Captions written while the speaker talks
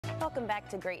Welcome back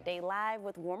to Great Day Live.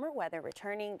 With warmer weather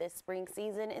returning this spring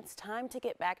season, it's time to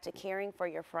get back to caring for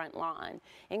your front lawn.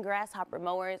 And Grasshopper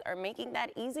Mowers are making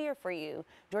that easier for you.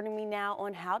 Joining me now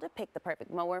on how to pick the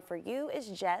perfect mower for you is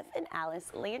Jeff and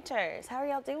Alice Lanters. How are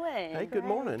y'all doing? Hey, good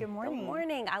morning. Good morning. Good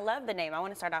morning. I love the name. I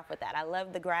want to start off with that. I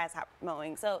love the grasshopper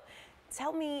mowing. So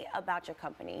tell me about your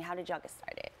company. How did y'all get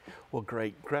started? Well,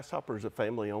 great. Grasshopper is a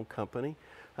family-owned company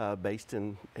based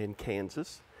in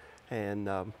Kansas. And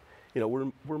you know,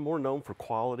 we're more known for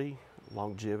quality,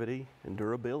 longevity, and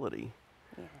durability.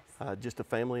 Yes. Just a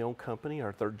family-owned company.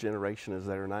 Our third generation is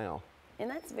there now. And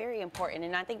that's very important.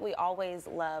 And I think we always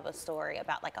love a story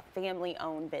about like a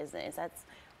family-owned business. That's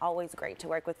always great to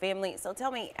work with family. So tell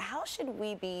me, how should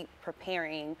we be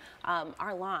preparing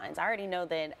our lawns? I already know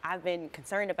that I've been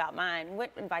concerned about mine.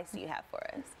 What advice do you have for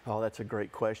us? Oh, that's a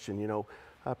great question. You know,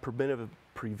 preventive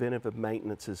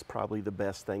maintenance is probably the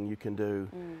best thing you can do.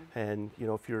 And you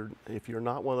know, if you're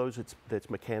not one of those that's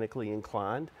mechanically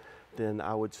inclined, then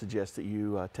I would suggest that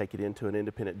you take it into an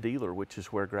independent dealer, which is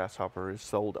where Grasshopper is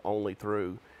sold only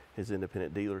through his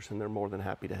independent dealers, and they're more than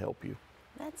happy to help you.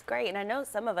 That's great. And I know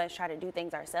some of us try to do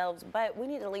things ourselves, but we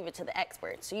need to leave it to the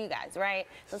experts, to you guys, right?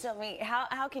 So tell me,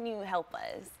 how can you help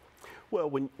us?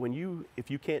 Well,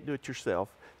 if you can't do it yourself,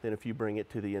 then if you bring it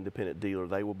to the independent dealer,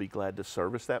 they will be glad to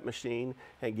service that machine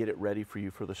and get it ready for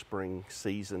you for the spring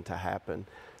season to happen.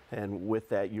 And with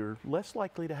that, you're less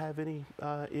likely to have any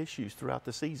issues throughout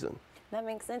the season. That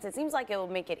makes sense. It seems like it will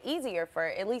make it easier for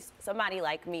at least somebody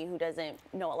like me who doesn't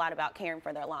know a lot about caring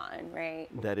for their lawn, right?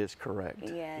 That is correct.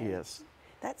 Yes. Yes.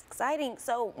 That's exciting.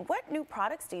 So what new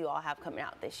products do you all have coming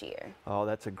out this year? Oh,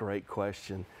 that's a great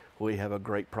question. We have a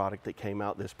great product that came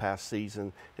out this past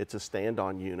season. It's a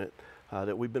stand-on unit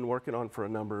that we've been working on for a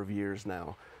number of years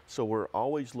now. So we're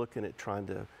always looking at trying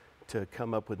to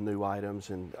come up with new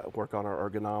items and work on our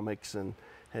ergonomics and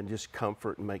just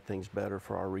comfort and make things better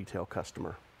for our retail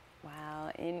customer.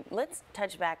 Wow, and let's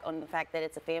touch back on the fact that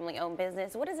it's a family-owned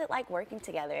business. What is it like working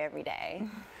together every day?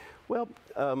 Well,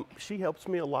 she helps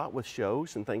me a lot with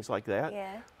shows and things like that.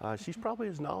 Yeah. She's probably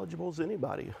as knowledgeable as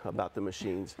anybody about the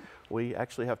machines. We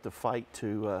actually have to fight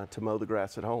to mow the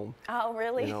grass at home. Oh,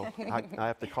 really? You know, I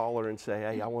have to call her and say,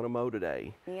 hey, I want to mow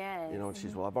today. Yes. You know, and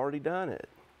she's, well, I've already done it.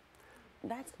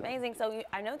 That's amazing. So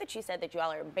I know that you said that you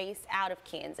all are based out of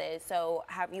Kansas. So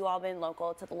have you all been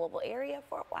local to the Louisville area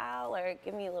for a while, or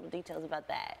give me a little details about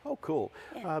that? Oh, cool.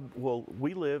 Yeah. Well,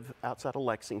 we live outside of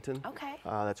Lexington. Okay.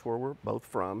 That's where we're both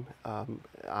from.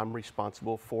 I'm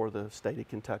responsible for the state of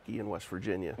Kentucky and West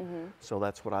Virginia. So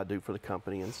that's what I do for the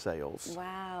company in sales.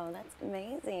 Wow, that's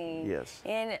amazing. Yes.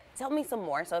 And tell me some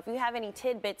more. So if you have any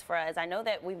tidbits for us, I know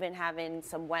that we've been having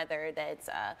some weather that's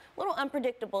a little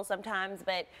unpredictable sometimes,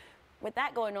 but with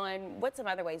that going on, what's some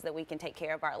other ways that we can take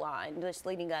care of our lawn just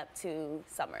leading up to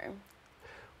summer?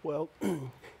 Well,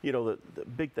 you know, the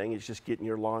big thing is just getting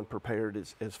your lawn prepared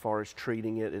as far as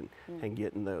treating it and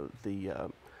getting the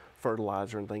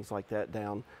fertilizer and things like that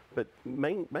down. But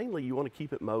mainly you want to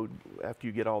keep it mowed after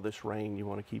you get all this rain. You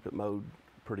want to keep it mowed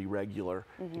pretty regular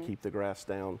to keep the grass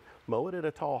down. Mow it at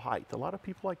a tall height. A lot of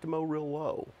people like to mow real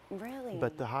low. Really?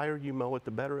 But the higher you mow it,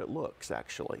 the better it looks,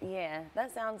 actually. Yeah,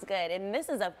 that sounds good. And this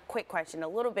is a quick question, a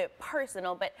little bit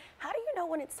personal, but how do you know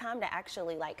when it's time to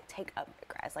actually like take up the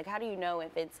grass? Like, how do you know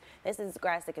if this is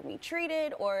grass that can be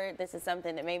treated, or this is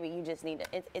something that maybe you just need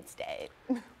to, it's dead?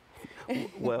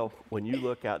 Well, when you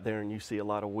look out there and you see a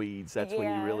lot of weeds, that's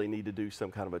when you really need to do some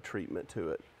kind of a treatment to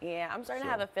it. Yeah, I'm starting to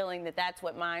have a feeling that that's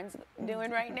what mine's doing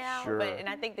right now. Sure. And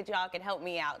I think that y'all can help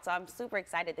me out. So I'm super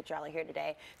excited that y'all are here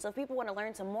today. So if people want to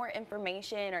learn some more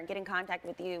information or get in contact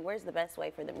with you, where's the best way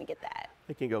for them to get that?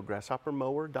 They can go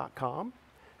grasshoppermower.com,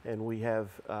 and we have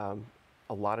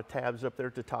a lot of tabs up there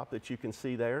at the top that you can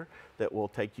see there that will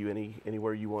take you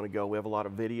anywhere you want to go. We have a lot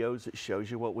of videos that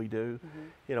shows you what we do.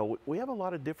 You know, we have a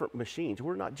lot of different machines.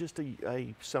 We're not just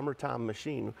a summertime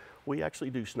machine. We actually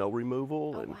do snow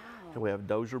removal, and we have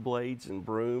dozer blades and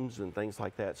brooms and things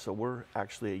like that. So we're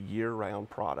actually a year-round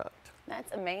product.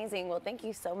 That's amazing. Well, thank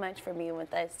you so much for being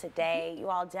with us today. You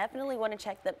all definitely want to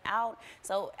check them out.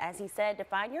 So as he said, to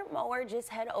find your mower, just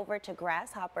head over to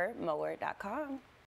grasshoppermower.com.